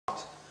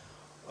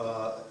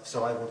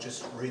so I will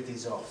just read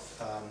these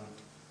off.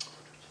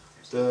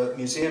 The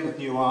Museum of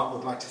New Art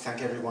would like to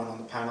thank everyone on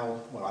the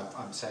panel. Well,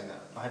 I'm saying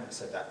that, I haven't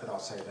said that, but I'll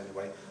say it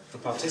anyway. For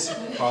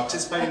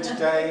participating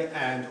today,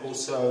 and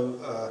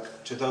also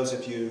to those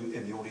of you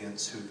in the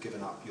audience who've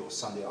given up your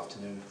Sunday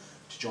afternoon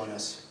to join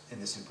us in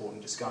this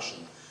important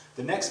discussion.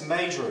 The next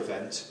major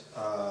event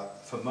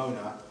for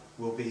Mona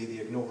will be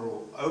the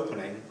inaugural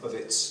opening of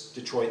its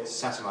Detroit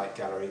Satellite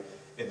Gallery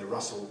in the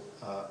Russell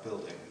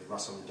building, the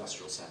Russell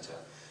Industrial Center.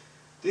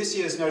 This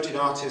year's noted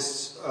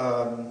artists,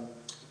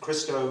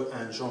 Christo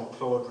and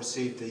Jean-Claude,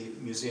 received the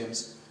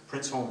museum's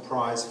Prinzhorn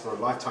Prize for a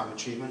Lifetime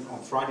Achievement. On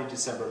Friday,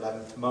 December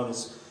 11th,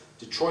 Mona's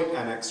Detroit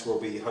Annex will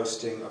be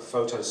hosting a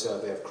photo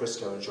survey of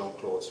Christo and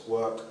Jean-Claude's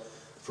work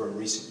from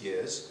recent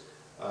years.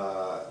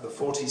 The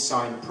 40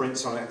 signed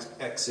prints on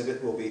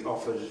exhibit will be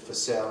offered for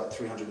sale at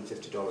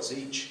 $350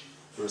 each.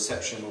 The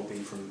reception will be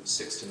from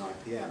 6 to 9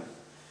 p.m.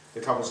 The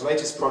couple's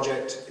latest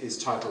project is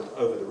titled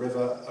Over the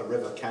River, a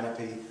river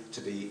canopy to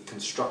be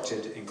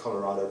constructed in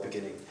Colorado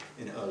beginning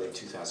in early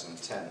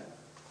 2010.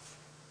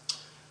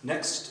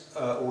 Next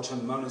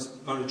autumn,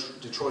 Mona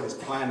Detroit is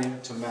planning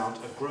to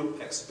mount a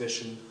group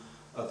exhibition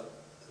of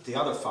the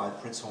other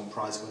 5 Prinzhorn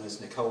Prize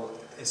winners, Nicole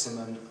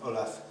Isserman,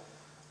 Olaf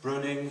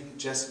Bruning,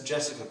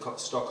 Jessica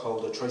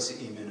Stockholder,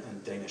 Tracy Emin,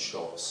 and Dana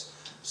Schultz.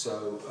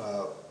 So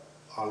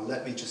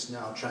let me just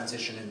now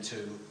transition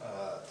into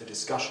the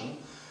discussion.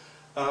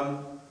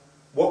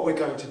 What we're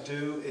going to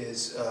do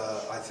is,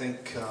 I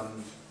think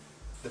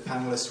the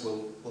panelists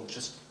will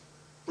just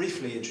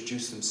briefly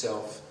introduce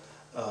themselves,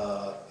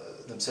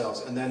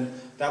 and then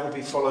that will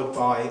be followed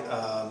by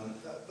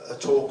a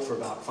talk for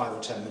about 5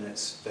 or 10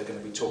 minutes. They're going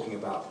to be talking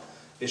about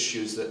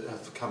issues that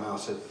have come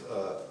out of,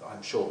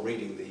 I'm sure,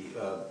 reading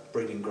the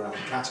Breeding Ground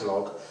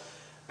catalogue.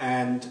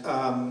 And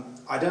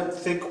I don't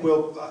think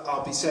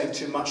I'll be saying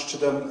too much to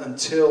them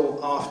until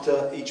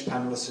after each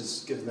panelist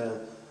has given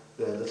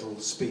their little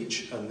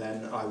speech, and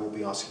then I will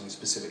be asking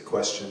specific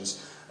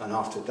questions. And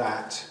after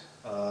that,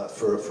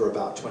 for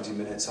about 20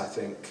 minutes, I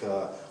think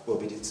we'll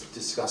be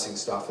discussing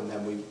stuff, and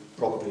then we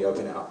probably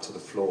open it up to the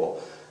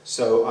floor.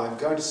 So I'm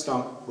going to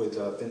start with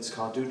Vince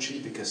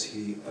Carducci, because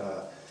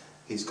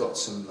he's got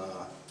some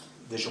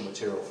visual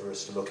material for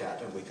us to look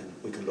at, and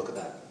we can look at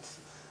that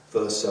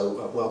first.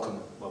 So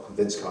welcome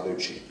Vince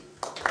Carducci.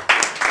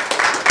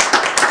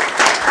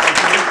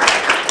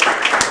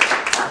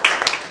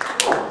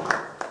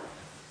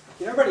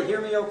 Can everybody hear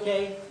me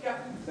okay? Yeah.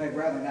 I'd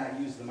rather not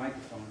use the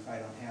microphone if I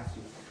don't have to.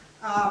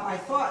 I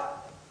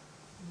thought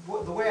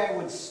the way I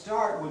would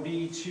start would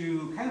be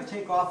to kind of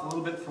take off a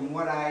little bit from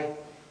what I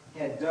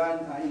had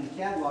done in the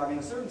catalog. In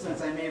a certain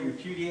sense, I may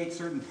repudiate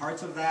certain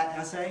parts of that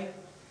essay,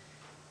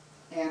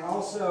 and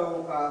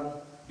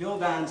also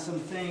build on some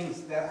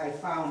things that I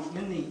found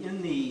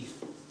in the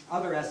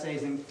other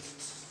essays, and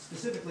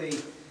specifically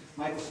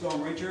Michael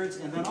Stone Richards,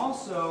 and then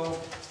also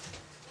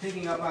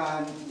picking up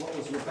on what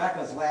was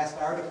Rebecca's last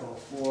article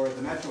for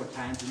the Metro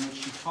Times, in which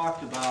she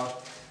talked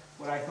about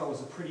what I thought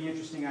was a pretty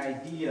interesting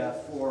idea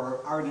for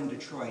art in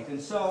Detroit.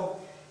 And so,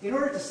 in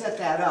order to set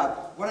that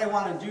up, what I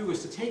want to do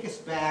is to take us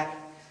back.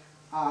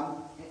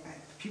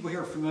 People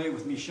here are familiar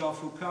with Michel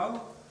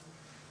Foucault.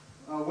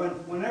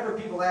 Whenever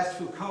people asked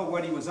Foucault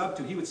what he was up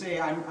to, he would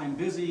say, I'm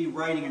busy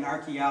writing an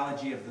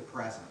archaeology of the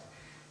present.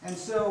 And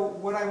so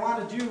what I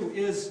want to do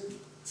is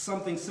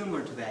something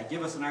similar to that,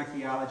 give us an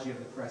archaeology of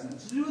the present.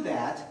 And to do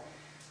that,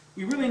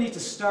 we really need to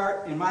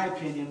start, in my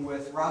opinion,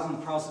 with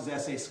Rosalind Krauss's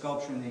essay,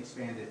 Sculpture in the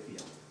Expanded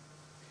Field.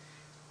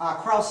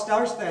 Krauss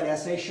starts that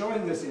essay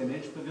showing this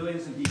image,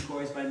 Pavilions and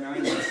Decoys by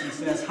Marion Lewis, and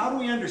says, how do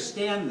we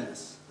understand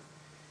this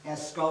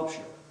as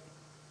sculpture?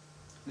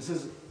 This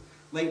is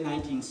late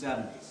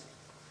 1970s.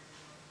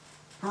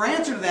 Her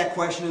answer to that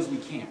question is we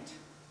can't,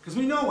 because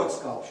we know what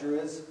sculpture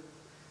is.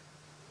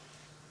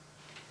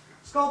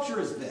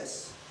 Sculpture is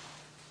this.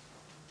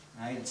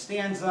 Right? It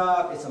stands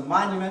up, it's a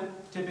monument.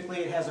 Typically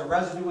it has a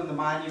residue in the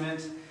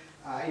monument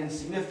in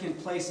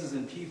significant places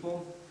and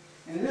people.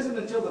 And it isn't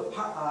until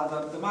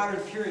the modern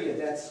period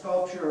that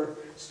sculpture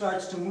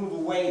starts to move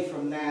away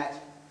from that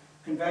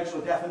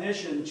conventional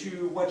definition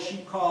to what she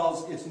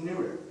calls its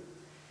neuter.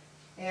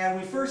 And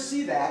we first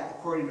see that,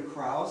 according to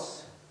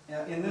Krauss,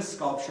 in this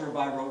sculpture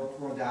by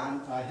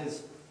Rodin,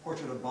 his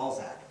portrait of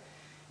Balzac,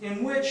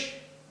 in which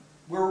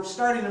we're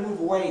starting to move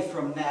away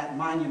from that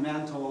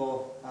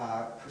monumental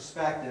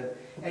perspective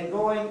and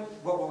going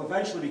what will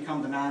eventually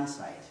become the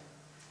non-site.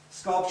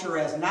 Sculpture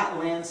as not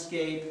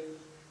landscape,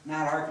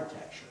 not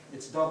architecture.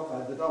 It's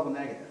the double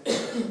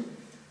negative.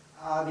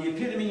 The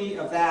epitome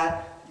of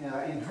that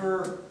in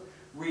her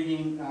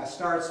reading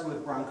starts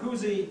with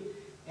Brancusi,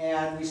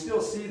 and we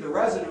still see the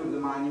residue of the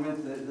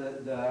monument.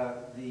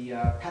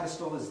 The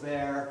pedestal is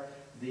there,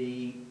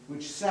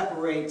 which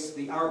separates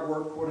the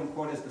artwork, quote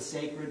unquote, as the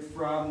sacred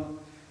from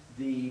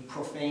the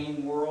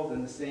profane world,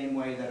 in the same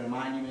way that a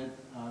monument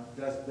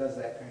does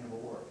that kind of a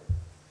work.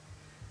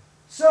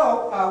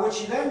 So what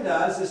she then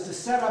does is to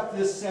set up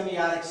this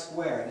semiotic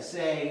square, to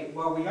say,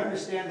 well, we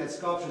understand that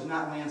sculpture is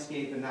not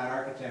landscape and not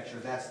architecture,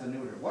 that's the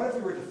neuter. What if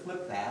we were to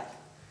flip that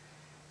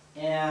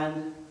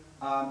and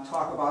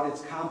talk about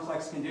its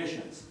complex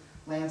conditions,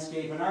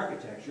 landscape and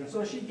architecture. And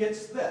so she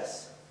gets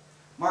this,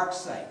 Mark's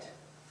site.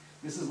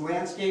 This is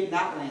landscape,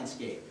 not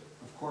landscape.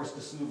 Of course,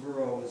 the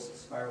Suvaro's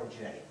spiral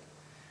jetty.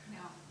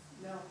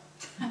 No.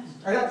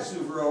 Or not the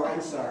Suvaro,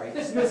 I'm sorry.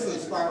 Smithson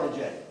spiral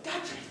jetty.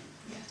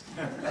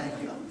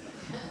 Thank you.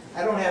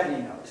 I don't have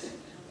any notes.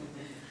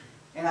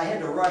 And I had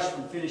to rush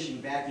from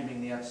finishing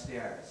vacuuming the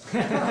upstairs.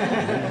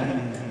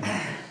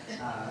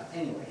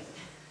 Anyway,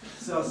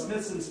 so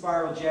Smithson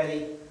Spiral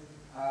Jetty,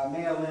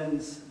 Maya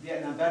Lin's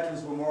Vietnam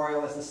Veterans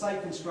Memorial as the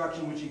site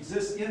construction which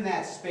exists in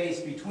that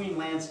space between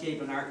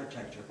landscape and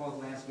architecture,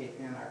 both landscape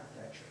and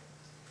architecture.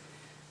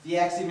 The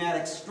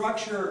axiomatic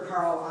structure,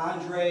 Carl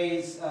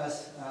Andre's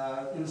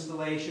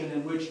installation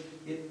in which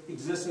it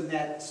exists in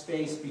that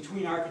space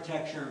between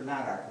architecture and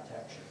not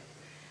architecture.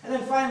 And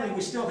then finally,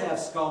 we still have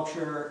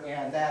sculpture,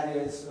 and that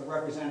is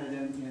represented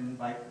in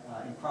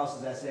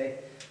Krauss's essay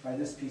by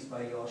this piece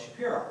by Yoel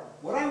Shapiro.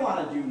 What I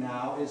want to do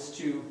now is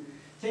to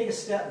take a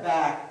step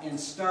back and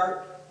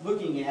start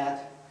looking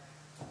at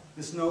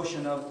this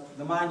notion of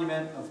the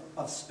monument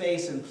of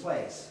space and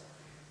place.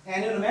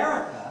 And in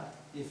America,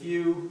 if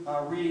you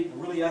read a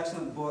really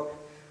excellent book,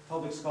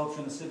 Public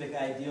Sculpture and the Civic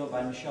Ideal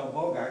by Michelle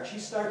Bogart, she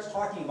starts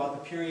talking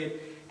about the period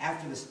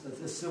after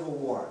the Civil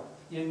War,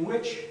 in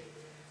which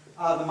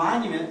the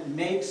monument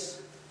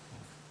makes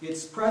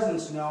its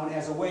presence known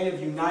as a way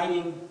of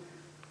uniting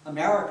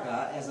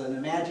America as an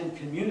imagined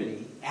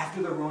community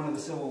after the ruin of the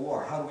Civil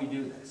War. How do we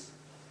do this?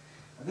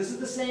 This is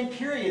the same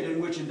period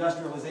in which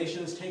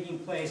industrialization is taking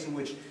place, in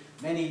which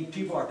many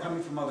people are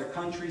coming from other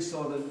countries,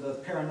 so the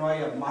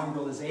paranoia of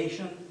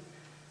mongrelization,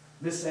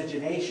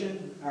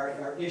 miscegenation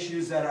are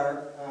issues that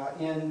are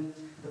in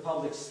the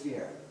public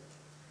sphere.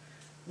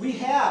 We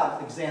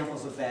have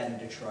examples of that in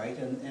Detroit,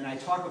 and I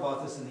talk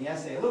about this in the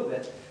essay a little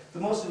bit. The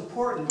most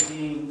important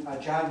being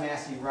John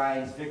Massey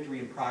Ryan's Victory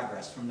in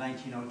Progress from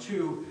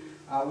 1902,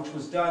 which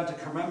was done to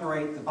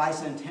commemorate the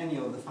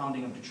bicentennial of the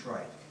founding of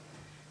Detroit.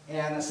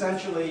 And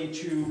essentially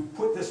to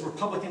put this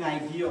Republican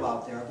ideal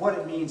out there of what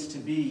it means to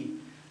be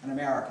an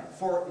American,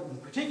 in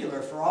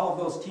particular for all of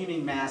those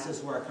teeming masses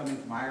who are coming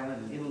from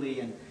Ireland and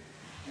Italy and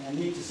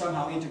need to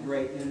somehow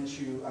integrate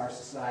into our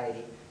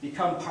society,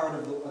 become part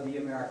of the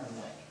American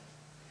way.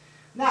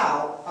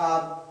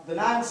 Now, the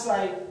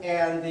non-site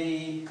and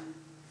the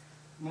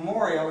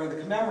memorial or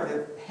the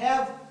commemorative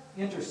have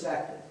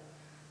intersected,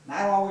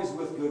 not always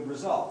with good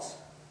results.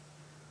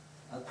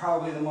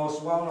 Probably the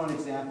most well-known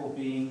example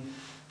being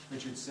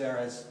Richard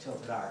Serra's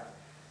Tilted Arc.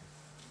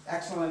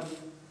 Excellent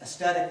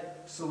aesthetic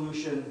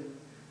solution,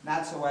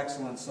 not so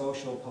excellent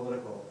social,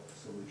 political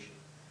solution.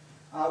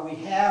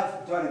 We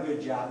have done a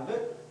good job of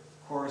it,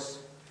 of course,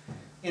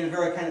 in a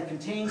very kind of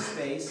contained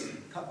space.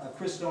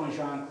 Christo and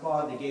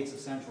Jean-Claude, the Gates of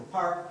Central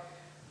Park,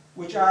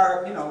 which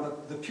are, you know,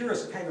 the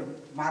purest kind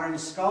of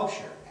modernist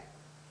sculpture,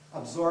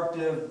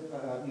 absorptive,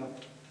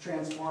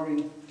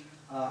 transforming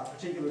a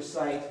particular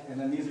site, and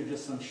then these are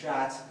just some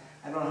shots.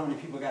 I don't know how many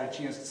people got a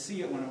chance to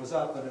see it when it was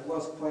up, but it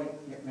was quite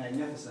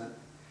magnificent.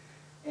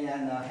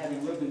 And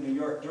having lived in New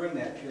York during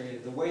that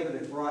period, the way that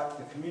it brought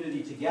the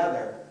community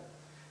together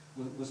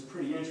was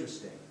pretty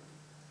interesting.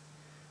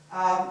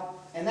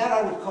 And that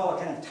I would call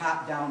a kind of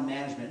top-down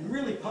management. And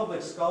really,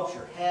 public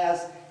sculpture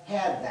has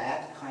had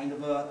that kind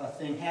of a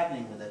thing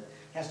happening with it.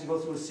 It has to go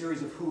through a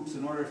series of hoops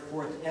in order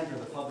for it to enter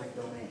the public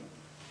domain.